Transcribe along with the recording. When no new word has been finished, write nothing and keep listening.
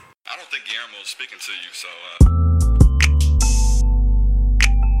don't think Guillermo's speaking to you, so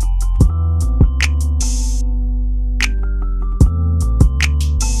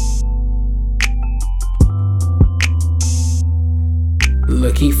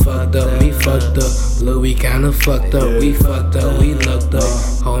Look, he fucked up, we fucked up. Look, we kinda fucked up, we fucked up, we looked up.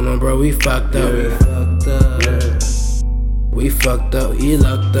 Hold on, bro, we fucked up, we fucked up. We fucked up, he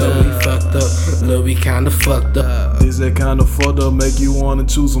looked up, we fucked up. Look, we kinda fucked up. This that kind of fucked up make you wanna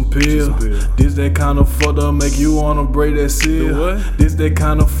choose some pills. This that kind of fucked up make you wanna break that seal. This that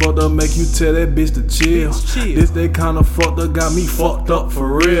kind of fucked up make you tell that bitch to chill. This that kind of fucked up got me fucked up for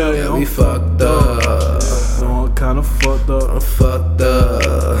real. Yeah, we fucked up. I'm kinda fucked up. I'm fucked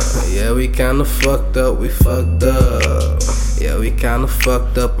up. Yeah, we kinda fucked up, we fucked up. Yeah, we kinda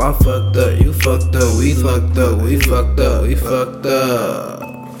fucked up, I'm fucked up, you fucked up, we fucked up, we fucked up, we fucked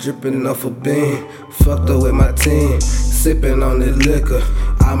up. Dripping off a bean, fucked up with my team. Sipping on this liquor,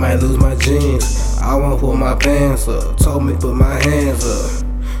 I might lose my jeans. I won't pull my pants up, told me put my hands up.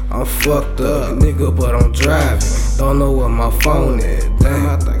 I'm fucked up, nigga, but I'm driving. Don't know what my phone is. Damn,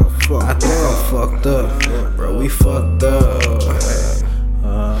 I think I'm fucked up. Bro, we fucked up.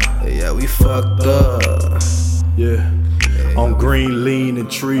 Yeah, we fucked up. Yeah. On green, lean, and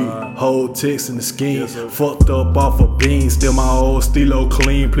tree, whole text in the scheme. Fucked up off a bean, still my old stilo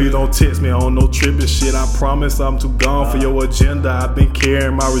clean. Please don't text me on no trippin' shit. I promise I'm too gone for your agenda. I've been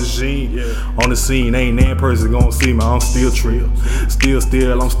carrying my regime. On the scene, ain't that person gonna see me. I'm still trill. I'm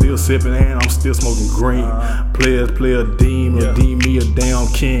still sipping and I'm still smoking green. Players play a deem me a damn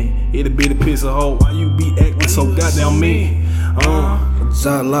king. It'll be the piece of hoe. Why you be acting so goddamn mean?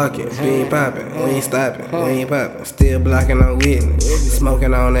 John locking, we ain't poppin', we ain't stopping, we ain't poppin'. Still blocking on witness,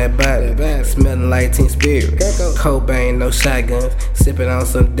 smoking on that body, smelling like Teen Spirit. Cobain, no shotguns, sipping on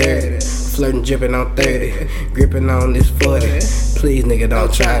some dirty, flirting, dripping on 30, gripping on this 40. Please, nigga,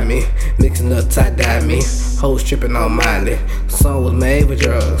 don't try me, mixing up tie-dye me, hoes tripping on Miley. Song was made with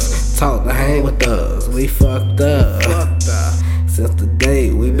drugs, talk to hang with us. We fucked up. Since the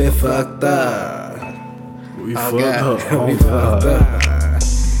day we been fucked up. We fucked up. We fucked up.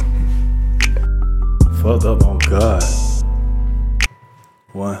 Fucked up on God.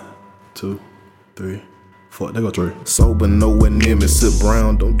 1, 2, 3, 4. There go 3. Sober, nowhere near me. Sit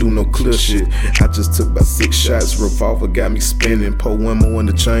brown, don't do no clear shit. I just took about 6 shots. Revolver got me spinning. Pour one more in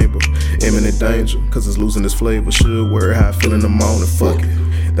the chamber. Imminent danger, cause it's losing its flavor. Should worry how I feel in the morning. Fuck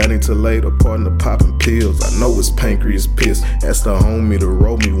it. That ain't till later. Partner popping pills. I know his pancreas pissed. Asked the homie to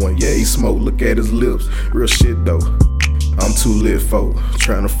roll me one. Yeah, he smoked. Look at his lips. Real shit though. I'm too lit, folk.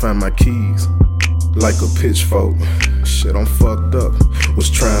 Trying to find my keys. Like a pitchfork. Shit, I'm fucked up. Was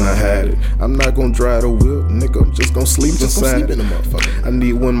trying to hide it. I'm not gonna drive the whip, nigga. I'm just gonna sleep inside it. I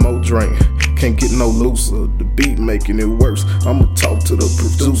need one more drink. Can't get no looser. The beat making it worse. I'ma talk to the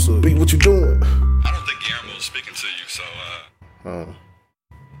producer. Beat, what you doing? I don't think Guillermo's speaking to you, so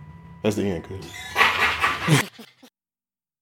That's the end, cuz.